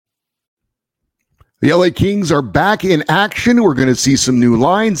The LA Kings are back in action. We're going to see some new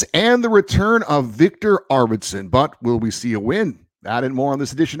lines and the return of Victor Arvidsson. But will we see a win? That and more on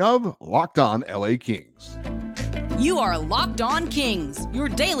this edition of Locked On LA Kings. You are Locked On Kings, your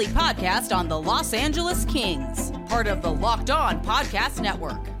daily podcast on the Los Angeles Kings. Part of the Locked On Podcast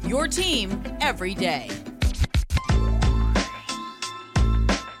Network, your team every day.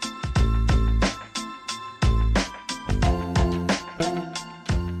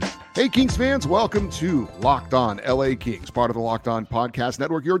 Hey, Kings fans, welcome to Locked On LA Kings, part of the Locked On Podcast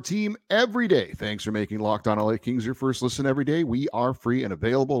Network, your team every day. Thanks for making Locked On LA Kings your first listen every day. We are free and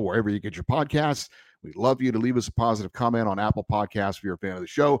available wherever you get your podcasts. We'd love you to leave us a positive comment on Apple Podcasts if you're a fan of the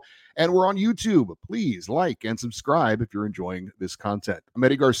show. And we're on YouTube. Please like and subscribe if you're enjoying this content. I'm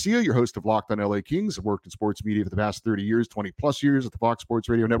Eddie Garcia, your host of Locked On LA Kings. I've worked in sports media for the past 30 years, 20 plus years at the Fox Sports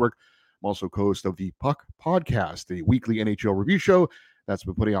Radio Network. I'm also co-host of the Puck Podcast, the weekly NHL review show that's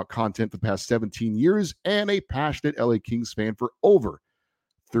been putting out content for the past 17 years, and a passionate LA Kings fan for over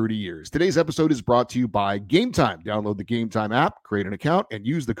 30 years. Today's episode is brought to you by Game Time. Download the Game Time app, create an account, and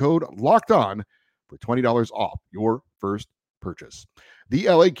use the code LOCKEDON for $20 off your first purchase. The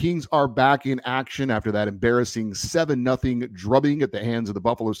LA Kings are back in action after that embarrassing 7-0 drubbing at the hands of the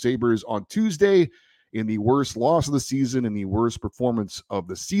Buffalo Sabres on Tuesday in the worst loss of the season and the worst performance of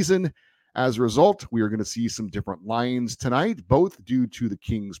the season. As a result, we are going to see some different lines tonight, both due to the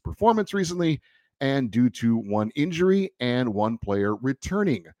Kings' performance recently and due to one injury and one player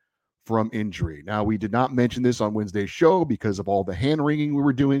returning from injury. Now, we did not mention this on Wednesday's show because of all the hand-wringing we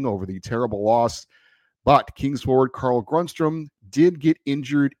were doing over the terrible loss, but Kings forward Carl Grundstrom did get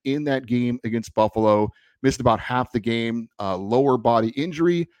injured in that game against Buffalo, missed about half the game, lower body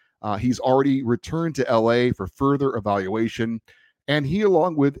injury. He's already returned to LA for further evaluation. And he,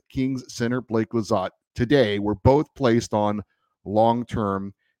 along with Kings center Blake Lizotte, today were both placed on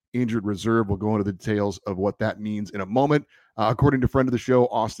long-term injured reserve. We'll go into the details of what that means in a moment. According to friend of the show,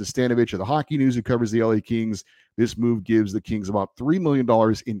 Austin Stanovich of the Hockey News, who covers the LA Kings, this move gives the Kings about $3 million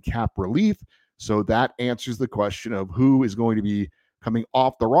in cap relief. So that answers the question of who is going to be coming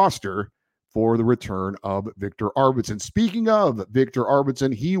off the roster for the return of Victor Arvidsson. Speaking of Victor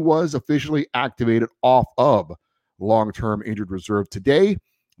Arvidsson, he was officially activated off of long-term injured reserve today.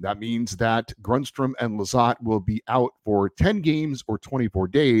 That means that Grundstrom and Lizotte will be out for 10 games or 24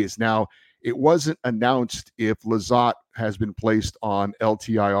 days. Now, it wasn't announced if Lizotte has been placed on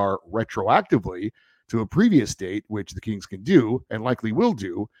LTIR retroactively to a previous date, which the Kings can do and likely will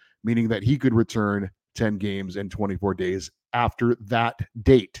do, meaning that he could return 10 games and 24 days after that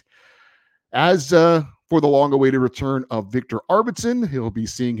date. As for the long-awaited return of Victor Arvidsson, he'll be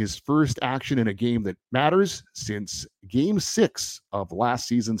seeing his first action in a game that matters since Game 6 of last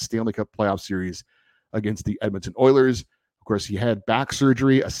season's Stanley Cup playoff series against the Edmonton Oilers. Of course, he had back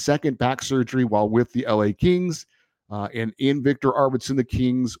surgery, a second back surgery while with the LA Kings. And in Victor Arvidsson, the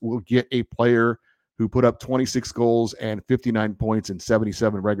Kings will get a player who put up 26 goals and 59 points in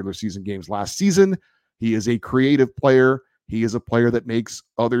 77 regular season games last season. He is a creative player. He is a player that makes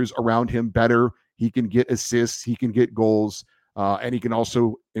others around him better. He can get assists, he can get goals, and he can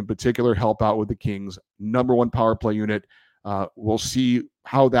also, in particular, help out with the Kings' number one power play unit. We'll see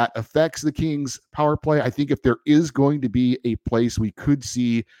how that affects the Kings' power play. I think if there is going to be a place we could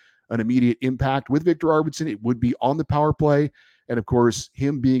see an immediate impact with Victor Arvidsson, it would be on the power play. And, of course,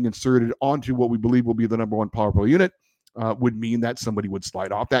 him being inserted onto what we believe will be the number one power play unit would mean that somebody would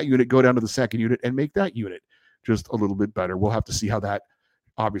slide off that unit, go down to the second unit, and make that unit just a little bit better. We'll have to see how that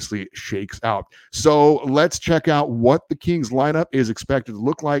obviously shakes out. So let's check out what the Kings lineup is expected to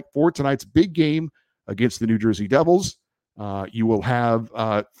look like for tonight's big game against the New Jersey Devils. You will have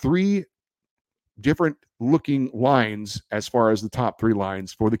three different looking lines as far as the top three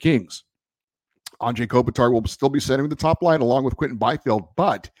lines for the Kings. Andrei Kopitar will still be centering the top line along with Quentin Byfield,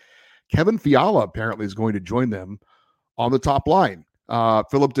 but Kevin Fiala apparently is going to join them on the top line.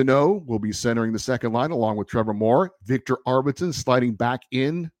 Philip Deneau will be centering the second line along with Trevor Moore. Victor Arvidsson sliding back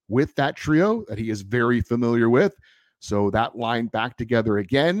in with that trio that he is very familiar with. So that line back together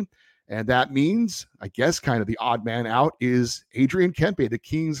again. And that means, I guess, kind of the odd man out is Adrian Kempe, the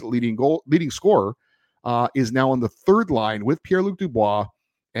Kings' leading scorer, is now on the third line with Pierre-Luc Dubois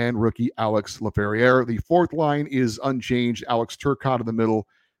and rookie Alex Laferriere. The fourth line is unchanged. Alex Turcotte in the middle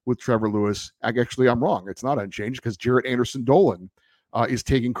with Trevor Lewis. Actually, I'm wrong. It's not unchanged because Jarrett Anderson-Dolan is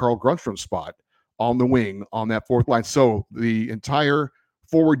taking Carl Grundstrom's spot on the wing on that fourth line. So the entire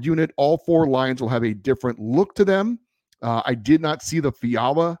forward unit, all four lines will have a different look to them. I did not see the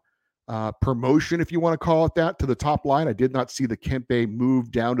Fiala promotion, if you want to call it that, to the top line. I did not see the Kempe move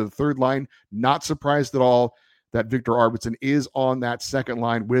down to the third line. Not surprised at all that Victor Arvidsson is on that second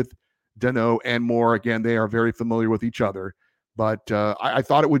line with Dano, and Moore. Again, they are very familiar with each other. But I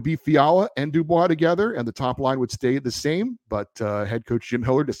thought it would be Fiala and Dubois together, and the top line would stay the same. But head coach Jim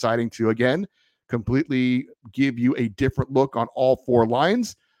Hiller deciding to, again, completely give you a different look on all four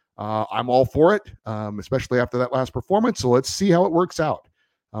lines. I'm all for it, especially after that last performance. So let's see how it works out.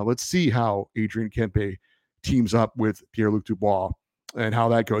 Let's see how Adrian Kempe teams up with Pierre-Luc Dubois and how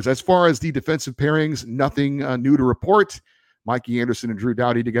that goes. As far as the defensive pairings, nothing new to report. Mikey Anderson and Drew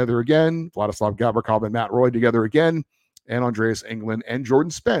Doughty together again. Vladislav Gavrikov and Matt Roy together again. And Andreas Englund and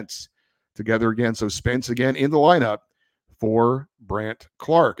Jordan Spence together again. So Spence again in the lineup for Brandt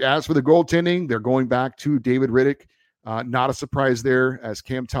Clark. As for the goaltending, they're going back to David Riddick. Not a surprise there, as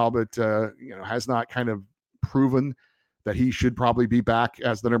Cam Talbot has not kind of proven that he should probably be back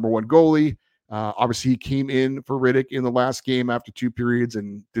as the number one goalie. Obviously, he came in for Riddick in the last game after 2 periods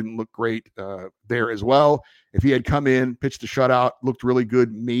and didn't look great there as well. If he had come in, pitched a shutout, looked really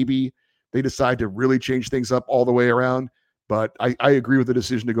good, maybe they decide to really change things up all the way around. But I agree with the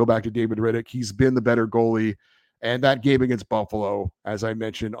decision to go back to David Riddick. He's been the better goalie. And that game against Buffalo, as I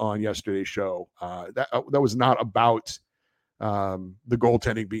mentioned on yesterday's show, that was not about the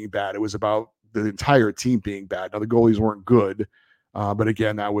goaltending being bad. It was about the entire team being bad. Now, the goalies weren't good. But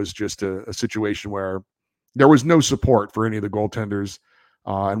again, that was just a situation where there was no support for any of the goaltenders.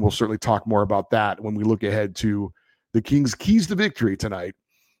 And we'll certainly talk more about that when we look ahead to the Kings' keys to victory tonight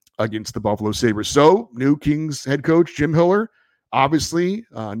against the Buffalo Sabres. So, new Kings head coach Jim Hiller, obviously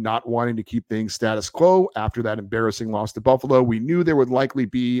not wanting to keep things status quo after that embarrassing loss to Buffalo. We knew there would likely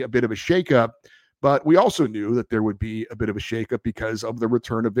be a bit of a shakeup, but we also knew that there would be a bit of a shakeup because of the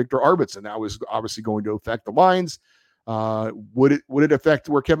return of Victor Arvidsson. That was obviously going to affect the lines. Would it affect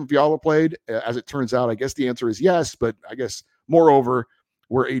where Kevin Fiala played? As it turns out, I guess the answer is yes, but I guess moreover,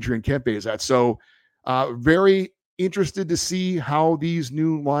 where Adrian Kempe is at. So very interested to see how these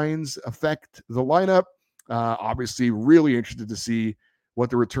new lines affect the lineup. Obviously, really interested to see what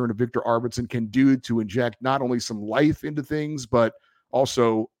the return of Victor Arvidsson can do to inject not only some life into things, but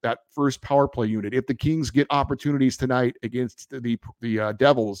also that first power play unit. If the Kings get opportunities tonight against the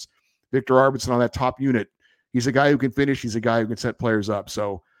Devils, Victor Arvidsson on that top unit, he's a guy who can finish. He's a guy who can set players up.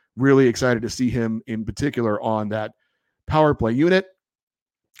 So really excited to see him in particular on that power play unit.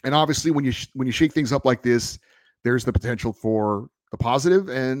 And obviously, when you shake things up like this, there's the potential for the positive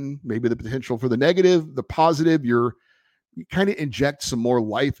and maybe the potential for the negative. The positive, you kind of inject some more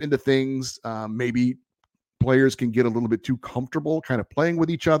life into things. Maybe players can get a little bit too comfortable kind of playing with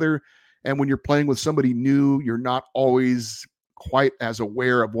each other. And when you're playing with somebody new, you're not always quite as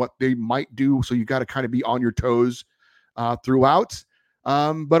aware of what they might do. So you got to kind of be on your toes throughout.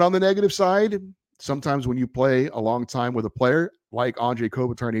 But on the negative side, sometimes when you play a long time with a player like Andre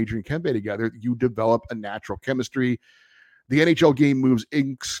Kopitar and Adrian Kempe together, you develop a natural chemistry. The NHL game moves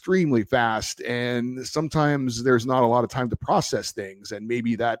extremely fast, and sometimes there's not a lot of time to process things. And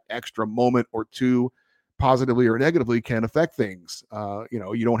maybe that extra moment or two, positively or negatively, can affect things.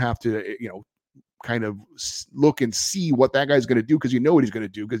 You don't have to, kind of look and see what that guy's going to do because you know what he's going to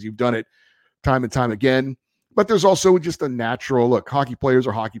do because you've done it time and time again. But there's also just a natural look. Hockey players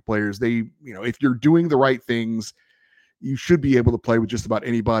are hockey players. They, if you're doing the right things, you should be able to play with just about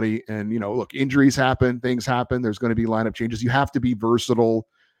anybody. And, look, injuries happen, things happen. There's going to be lineup changes. You have to be versatile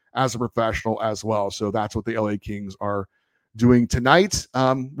as a professional as well. So that's what the LA Kings are doing tonight.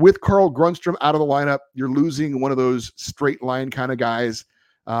 With Carl Grundstrom out of the lineup, you're losing one of those straight line kind of guys,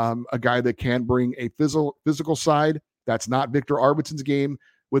 a guy that can bring a physical side. That's not Victor Arvidsson's game.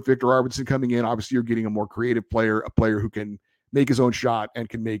 With Victor Arvidsson coming in, obviously you're getting a more creative player, a player who can make his own shot and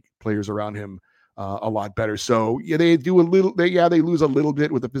can make players around him a lot better. So they lose a little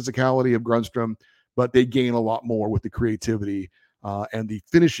bit with the physicality of Grundstrom, but they gain a lot more with the creativity and the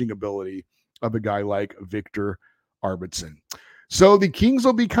finishing ability of a guy like Victor Arvidsson. So the Kings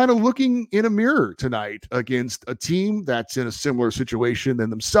will be kind of looking in a mirror tonight against a team that's in a similar situation than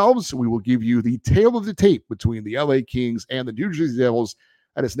themselves. We will give you the tale of the tape between the LA Kings and the New Jersey Devils.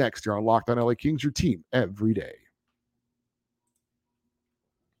 That is next here on Locked On LA Kings, your team every day.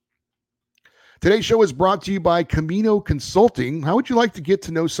 Today's show is brought to you by Camino Consulting. How would you like to get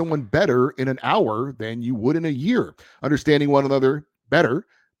to know someone better in an hour than you would in a year? Understanding one another better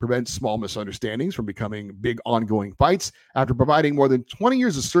prevents small misunderstandings from becoming big ongoing fights. After providing more than 20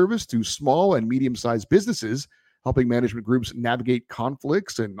 years of service to small and medium-sized businesses, helping management groups navigate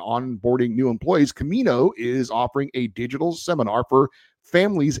conflicts and onboarding new employees, Camino is offering a digital seminar for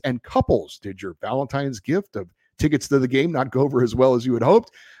families and couples. Did your Valentine's gift of tickets to the game not go over as well as you had hoped?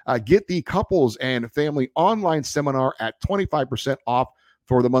 Get the couples and family online seminar at 25% off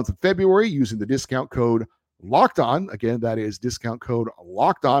for the month of February using the discount code Locked On. Again, that is discount code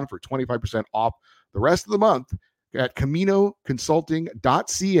Locked On for 25% off the rest of the month at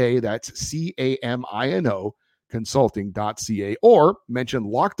CaminoConsulting.ca. That's CAMINO consulting.ca, or mention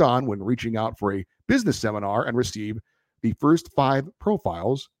Locked On when reaching out for a business seminar and receive the first 5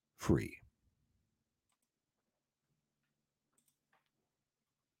 profiles free.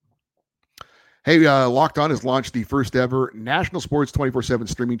 Hey, Locked On has launched the first ever national sports 24/7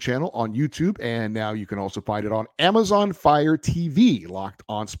 streaming channel on YouTube, and now you can also find it on Amazon Fire TV. Locked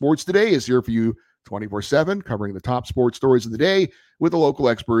On Sports Today is here for you 24/7, covering the top sports stories of the day with the local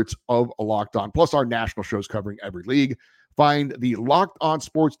experts of Locked On, plus our national shows covering every league. Find the Locked On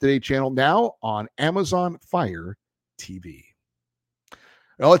Sports Today channel now on Amazon Fire TV.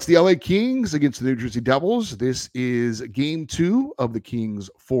 Well, it's the LA Kings against the New Jersey Devils. This is game 2 of the Kings'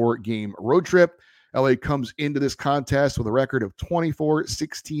 4-game road trip. LA comes into this contest with a record of 24,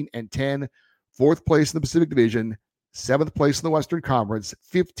 16, and 10, 4th place in the Pacific Division, 7th place in the Western Conference,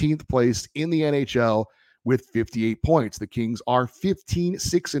 15th place in the NHL with 58 points. The Kings are 15,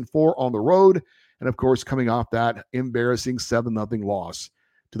 6, and 4 on the road, and of course, coming off that embarrassing 7-0 loss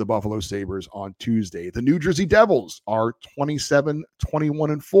to the Buffalo Sabres on Tuesday. The New Jersey Devils are 27,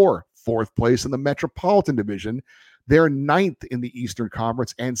 21, and 4, 4th place in the Metropolitan Division. They're 9th in the Eastern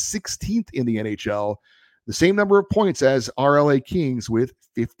Conference and 16th in the NHL. The same number of points as our LA Kings with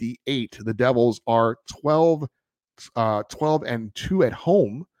 58. The Devils are 12 and 2 at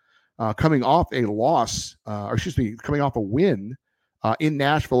home, coming off a win in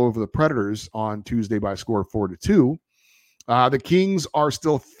Nashville over the Predators on Tuesday by a score of 4-2. The Kings are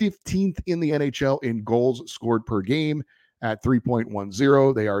still 15th in the NHL in goals scored per game at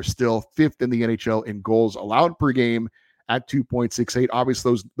 3.10. They are still 5th in the NHL in goals allowed per game at 2.68.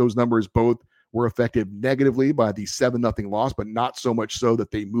 Obviously, those numbers both were affected negatively by the 7-0 loss, but not so much so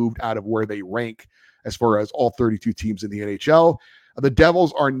that they moved out of where they rank as far as all 32 teams in the NHL. The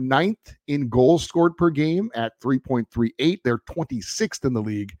Devils are 9th in goals scored per game at 3.38. They're 26th in the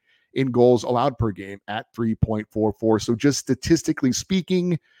league in goals allowed per game at 3.44. So just statistically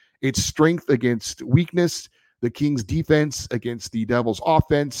speaking, it's strength against weakness, the Kings defense against the Devils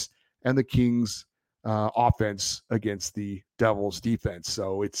offense, and the Kings offense against the Devils defense.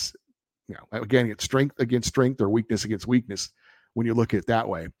 So it's, again, it's strength against strength or weakness against weakness when you look at it that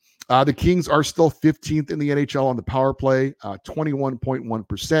way. The Kings are still 15th in the NHL on the power play,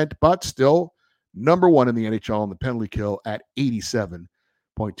 21.1%, but still number 1 in the NHL on the penalty kill at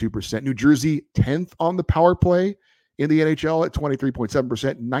 87.2%. New Jersey, 10th on the power play in the NHL at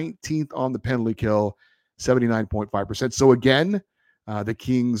 23.7%, 19th on the penalty kill, 79.5%. So again, the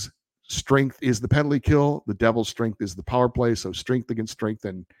Kings' strength is the penalty kill. The Devils' strength is the power play. So strength against strength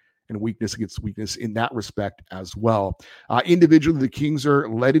and weakness against weakness in that respect as well. Individually, the Kings are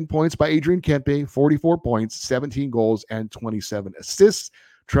led in points by Adrian Kempe, 44 points, 17 goals, and 27 assists.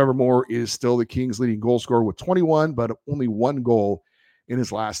 Trevor Moore is still the Kings' leading goal scorer with 21, but only 1 goal in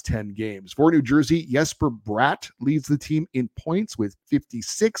his last 10 games. For New Jersey, Jesper Bratt leads the team in points with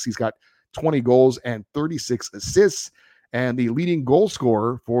 56. He's got 20 goals and 36 assists. And the leading goal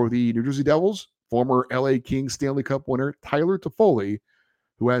scorer for the New Jersey Devils, former LA Kings Stanley Cup winner Tyler Toffoli,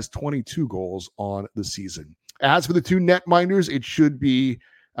 who has 22 goals on the season. As for the 2 netminders, it should be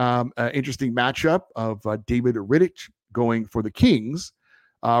an interesting matchup of David Rittich going for the Kings,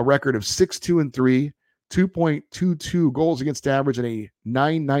 record of 6-2-3, 2.22 goals against average, and a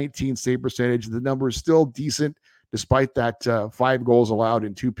 .919 save percentage. The number is still decent despite that 5 goals allowed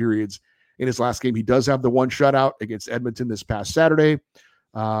in 2 periods in his last game. He does have the 1 shutout against Edmonton this past Saturday.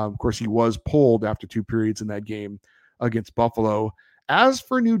 Of course, he was pulled after 2 periods in that game against Buffalo. As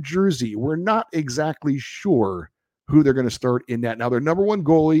for New Jersey, we're not exactly sure who they're going to start in that. Now, their number 1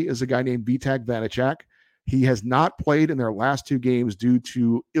 goalie is a guy named Vitek Vanacek. He has not played in their last 2 games due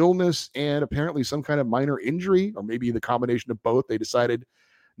to illness and apparently some kind of minor injury, or maybe the combination of both. They decided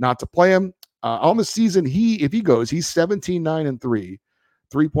not to play him. On the season, if he goes, he's 17-9-3,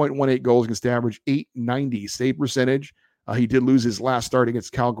 3.18 goals against average, 890 save percentage. He did lose his last start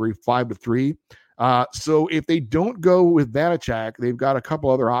against Calgary 5-3. So if they don't go with Vanacek, they've got a couple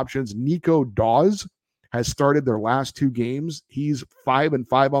other options. Nico Dawes has started their last 2 games. He's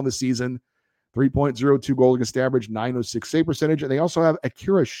 5-5 on the season, 3.02 goals against average, 906 save percentage. And they also have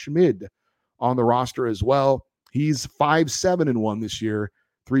Akira Schmid on the roster as well. He's 5-7-1 this year,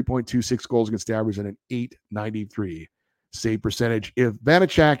 3.26 goals against average, and an 893 save percentage. If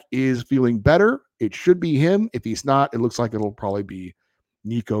Vanacek is feeling better, it should be him. If he's not, it looks like it'll probably be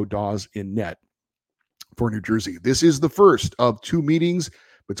Nico Dawes in net for New Jersey. This is the first of 2 meetings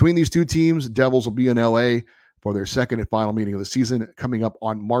between these 2 teams. Devils will be in LA for their second and final meeting of the season coming up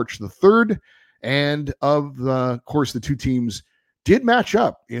on March the 3rd. And of course, the two teams did match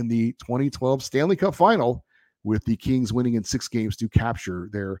up in the 2012 Stanley Cup final, with the Kings winning in 6 games to capture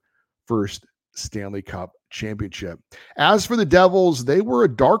their first Stanley Cup championship. As for the Devils, they were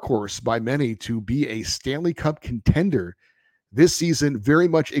a dark horse by many to be a Stanley Cup contender this season, very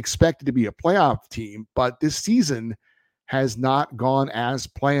much expected to be a playoff team, but this season has not gone as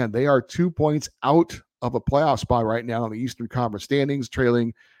planned. They are 2 points out of a playoff spot right now in the Eastern Conference standings,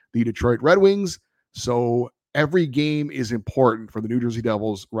 trailing the Detroit Red Wings. So every game is important for the New Jersey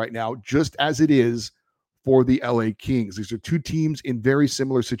Devils right now, just as it is for the LA Kings. These are two teams in very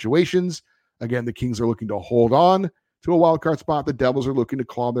similar situations. Again, the Kings are looking to hold on to a wild card spot. The Devils are looking to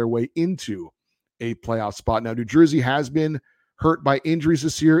claw their way into a playoff spot. Now, New Jersey has been hurt by injuries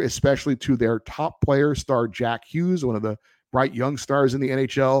this year, especially to their top player, star Jack Hughes, one of the bright young stars in the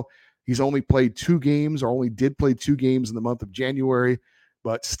NHL. He's only played 2 games, or only did play 2 games in the month of January.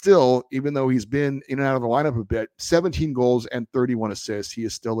 But still, even though he's been in and out of the lineup a bit, 17 goals and 31 assists, he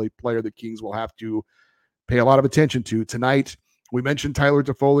is still a player the Kings will have to pay a lot of attention to tonight. We mentioned Tyler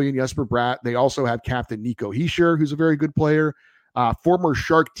Toffoli and Jesper Bratt. They also have Captain Nico Hischier, who's a very good player. Former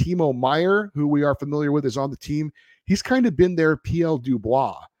Shark Timo Meier, who we are familiar with, is on the team. He's kind of been their PL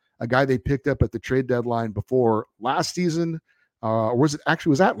Dubois, a guy they picked up at the trade deadline before last season. Was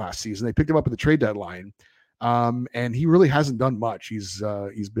that last season? They picked him up at the trade deadline. And he really hasn't done much. He's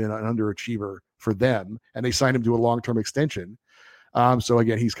been an underachiever for them, and they signed him to a long-term extension. So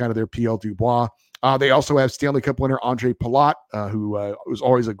again, he's kind of their PL Dubois. They also have Stanley Cup winner Andre Palat, who was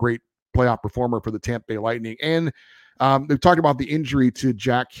always a great playoff performer for the Tampa Bay Lightning. And they've talked about the injury to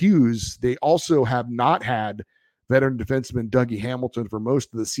Jack Hughes. They also have not had veteran defenseman Dougie Hamilton for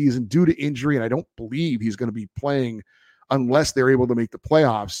most of the season due to injury, and I don't believe he's going to be playing unless they're able to make the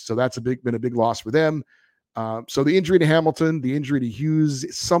playoffs. So that's been a big loss for them. So the injury to Hamilton, the injury to Hughes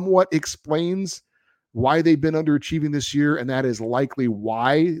somewhat explains why they've been underachieving this year, and that is likely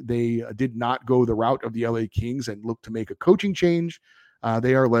why they did not go the route of the LA Kings and look to make a coaching change.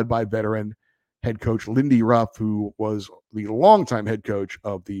 They are led by veteran head coach Lindy Ruff, who was the longtime head coach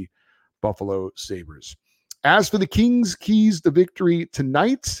of the Buffalo Sabres. As for the Kings' keys to victory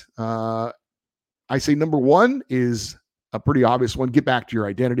tonight, I say number one is a pretty obvious one. Get back to your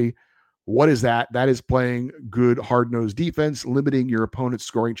identity. What is that? That is playing good, hard-nosed defense, limiting your opponent's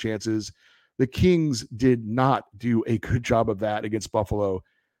scoring chances. The Kings did not do a good job of that against Buffalo,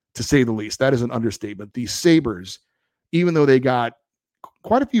 to say the least. That is an understatement. The Sabres, even though they got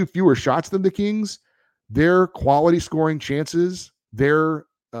quite a few fewer shots than the Kings, their quality scoring chances, their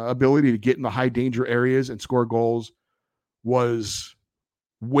ability to get in the high danger areas and score goals was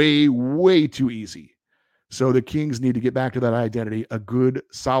way, way too easy. So the Kings need to get back to that identity, a good,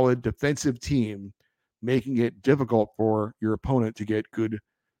 solid defensive team, making it difficult for your opponent to get good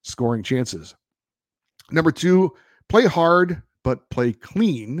scoring chances. Number two, play hard, but play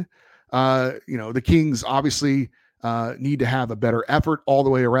clean. The Kings obviously need to have a better effort all the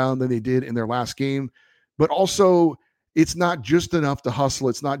way around than they did in their last game, but also it's not just enough to hustle.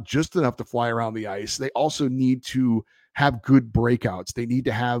 It's not just enough to fly around the ice. They also need to have good breakouts. They need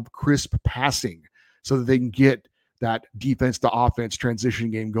to have crisp passing so that they can get that defense to offense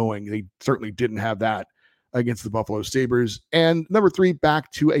transition game going. They certainly didn't have that against the Buffalo Sabres. And number three, back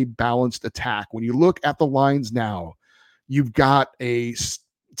to a balanced attack. When you look at the lines now, you've got a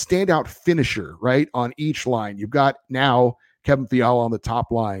standout finisher, right, on each line. You've got now Kevin Fiala on the top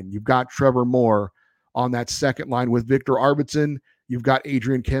line. You've got Trevor Moore on that second line with Victor Arvidsson. You've got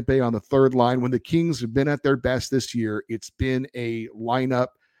Adrian Kempe on the third line. When the Kings have been at their best this year, it's been a lineup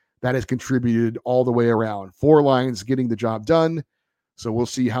that has contributed all the way around. 4 lines getting the job done. So we'll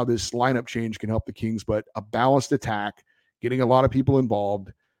see how this lineup change can help the Kings, but a balanced attack, getting a lot of people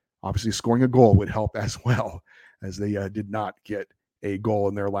involved, obviously scoring a goal would help as well, as they did not get a goal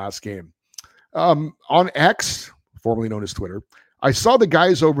in their last game. On X, formerly known as Twitter, I saw the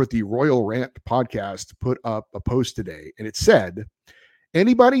guys over at the Royal Rant podcast put up a post today, and it said,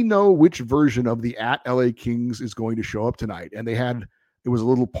 anybody know which version of the @LA Kings is going to show up tonight? And it was a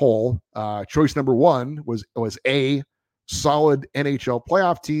little poll. Choice number 1 was A, solid NHL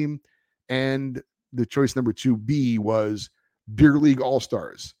playoff team, and the choice number 2B was Beer League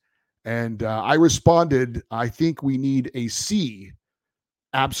All-Stars. And I responded, I think we need a C,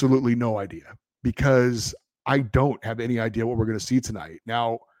 absolutely no idea, because I don't have any idea what we're going to see tonight.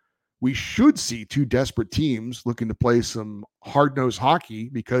 Now, we should see 2 desperate teams looking to play some hard-nosed hockey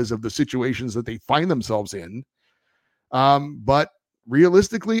because of the situations that they find themselves in. But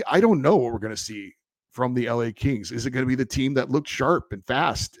realistically, I don't know what we're going to see from the LA Kings. Is it going to be the team that looked sharp and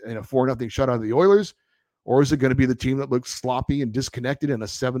fast in a 4-0 shutout of the Oilers? Or is it going to be the team that looks sloppy and disconnected in a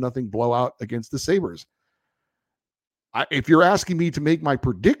 7-0 blowout against the Sabres? If you're asking me to make my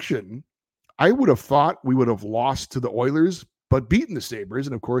prediction, I would have thought we would have lost to the Oilers, but beaten the Sabres.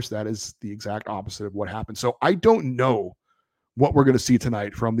 And of course, that is the exact opposite of what happened. So I don't know what we're going to see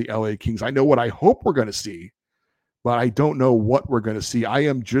tonight from the LA Kings. I know what I hope we're going to see, but I don't know what we're going to see. I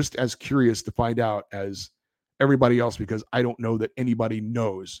am just as curious to find out as everybody else because I don't know that anybody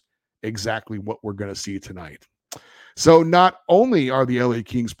knows exactly what we're going to see tonight. So not only are the LA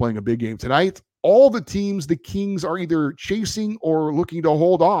Kings playing a big game tonight, all the teams the Kings are either chasing or looking to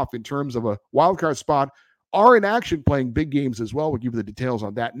hold off in terms of a wildcard spot are in action playing big games as well. We'll give you the details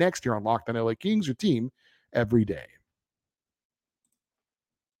on that next here on Locked On LA Kings, your team every day.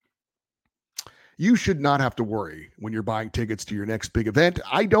 You should not have to worry when you're buying tickets to your next big event.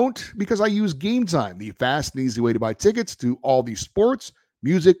 I don't, because I use Game Time, the fast and easy way to buy tickets to all these sports,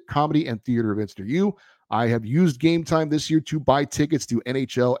 music, comedy, and theater events near you. I have used Game Time this year to buy tickets to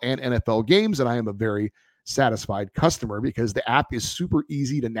NHL and NFL games, and I am a very satisfied customer because the app is super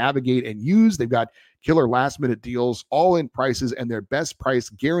easy to navigate and use. They've got killer last-minute deals, all-in prices, and their best price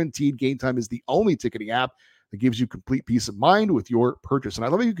guaranteed. Game Time is the only ticketing app that gives you complete peace of mind with your purchase. And I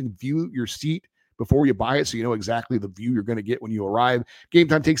love how you can view your seat before you buy it, so you know exactly the view you're going to get when you arrive. Game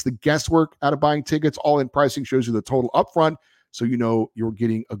Time takes the guesswork out of buying tickets. All-in pricing shows you the total upfront, so you know you're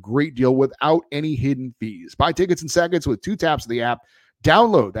getting a great deal without any hidden fees. Buy tickets in seconds with 2 taps of the app.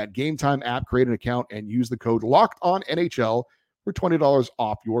 Download that Game Time app, create an account, and use the code LOCKEDONNHL for $20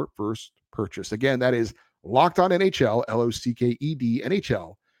 off your first purchase. Again, that is Locked On NHL, LOCKED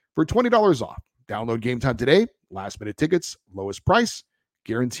NHL, for $20 off. Download Game Time today. Last-minute tickets, lowest price,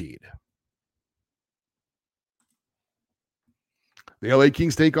 guaranteed. The LA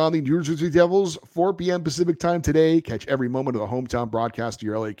Kings take on the New Jersey Devils, 4 p.m. Pacific time today. Catch every moment of the hometown broadcast of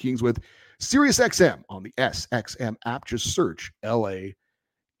your LA Kings with SiriusXM on the SXM app. Just search LA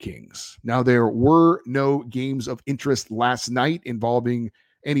Kings. Now, there were no games of interest last night involving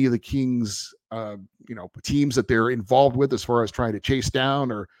any of the Kings, teams that they're involved with as far as trying to chase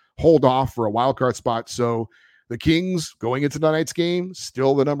down or hold off for a wild card spot. So the Kings going into tonight's game,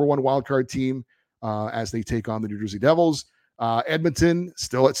 still the number 1 wild card team as they take on the New Jersey Devils. Edmonton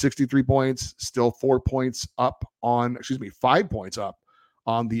still at 63 points, still 5 points up on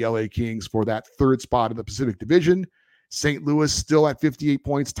the LA Kings for that 3rd spot in the Pacific Division. St. Louis still at 58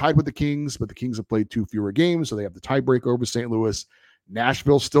 points, tied with the Kings, but the Kings have played 2 fewer games, so they have the tiebreaker over St. Louis.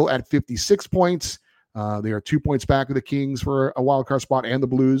 Nashville still at 56 points. They are 2 points back of the Kings for a wild card spot and the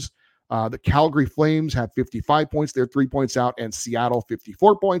Blues. The Calgary Flames have 55 points. They're 3 points out, and Seattle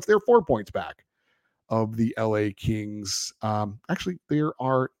 54 points. They're 4 points back of the LA Kings. Actually,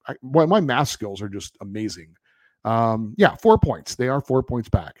 my math skills are just amazing. 4 points. They are 4 points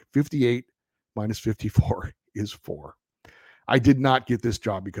back. 58 minus 54 is 4. I did not get this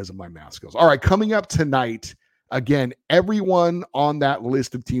job because of my math skills. All right, coming up tonight, again, everyone on that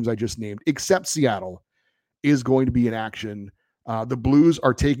list of teams I just named, except Seattle, is going to be in action. The Blues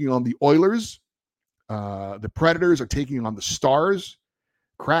are taking on the Oilers. The Predators are taking on the Stars.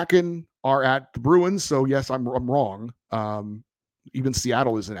 Kraken are at the Bruins, so yes, I'm wrong. Even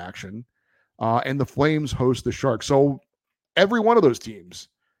Seattle is in action. And the Flames host the Sharks. So every one of those teams,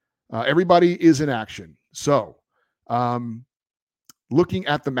 everybody is in action. So looking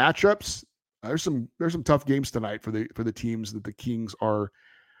at the matchups, there's some tough games tonight for the teams that the Kings are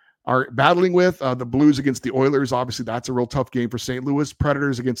battling with. The Blues against the Oilers, obviously that's a real tough game for St. Louis.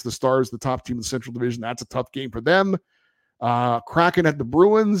 Predators against the Stars, the top team in the Central Division, that's a tough game for them. Kraken at the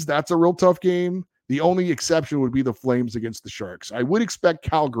Bruins, that's a real tough game. The only exception would be the Flames against the Sharks. I would expect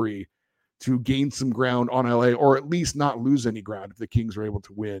Calgary to gain some ground on LA, or at least not lose any ground if the Kings are able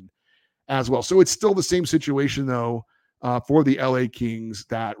to win as well. So it's still the same situation, though, for the LA Kings,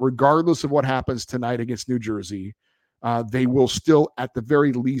 that regardless of what happens tonight against New Jersey, they will still, at the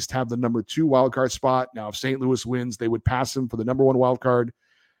very least, have the number 2 wildcard spot. Now, if St. Louis wins, they would pass them for the number 1 wildcard.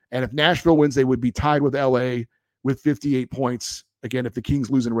 And if Nashville wins, they would be tied with LA with 58 points. Again, if the Kings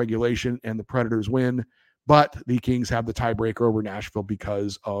lose in regulation and the Predators win, but the Kings have the tiebreaker over Nashville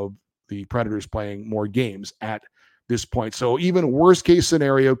because of the Predators playing more games at this point. So even worst case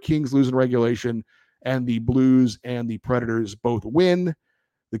scenario, Kings lose in regulation and the Blues and the Predators both win,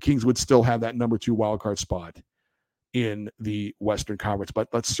 the Kings would still have that number 2 wildcard spot in the Western Conference. But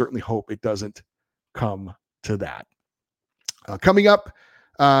let's certainly hope it doesn't come to that. Coming up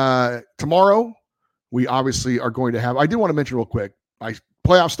tomorrow, we obviously are going to have, I did want to mention real quick,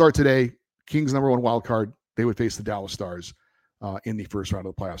 playoffs start today. Kings number 1 wild card. They would face the Dallas Stars in the first round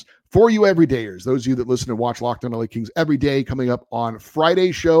of the playoffs. For you everydayers, those of you that listen and watch Locked On LA Kings every day, coming up on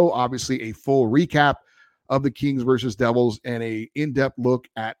Friday's show, obviously a full recap of the Kings versus Devils and a in-depth look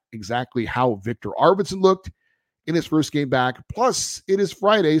at exactly how Victor Arvidsson looked in his first game back. Plus, it is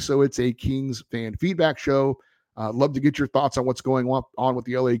Friday, so it's a Kings fan feedback show. Love to get your thoughts on what's going on with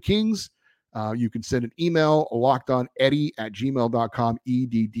the LA Kings. You can send an email, lockedoneddie@gmail.com,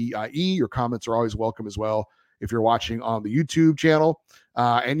 EDDIE. Your comments are always welcome as well if you're watching on the YouTube channel.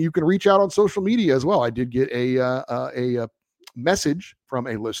 And you can reach out on social media as well. I did get a message from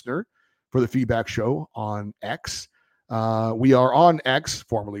a listener for the feedback show on X. We are on X,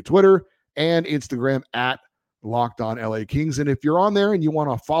 formerly Twitter, and Instagram at Locked On LA Kings. And if you're on there and you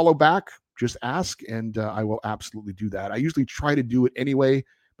want to follow back, just ask, and I will absolutely do that. I usually try to do it anyway,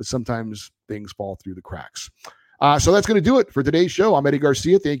 but sometimes things fall through the cracks. So that's going to do it for today's show. I'm Eddie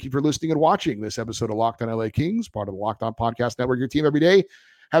Garcia. Thank you for listening and watching this episode of Locked On LA Kings, part of the Locked On Podcast Network, your team every day.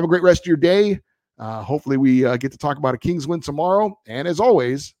 Have a great rest of your day. Hopefully we get to talk about a Kings win tomorrow. And as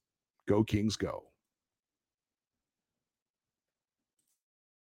always, go Kings go.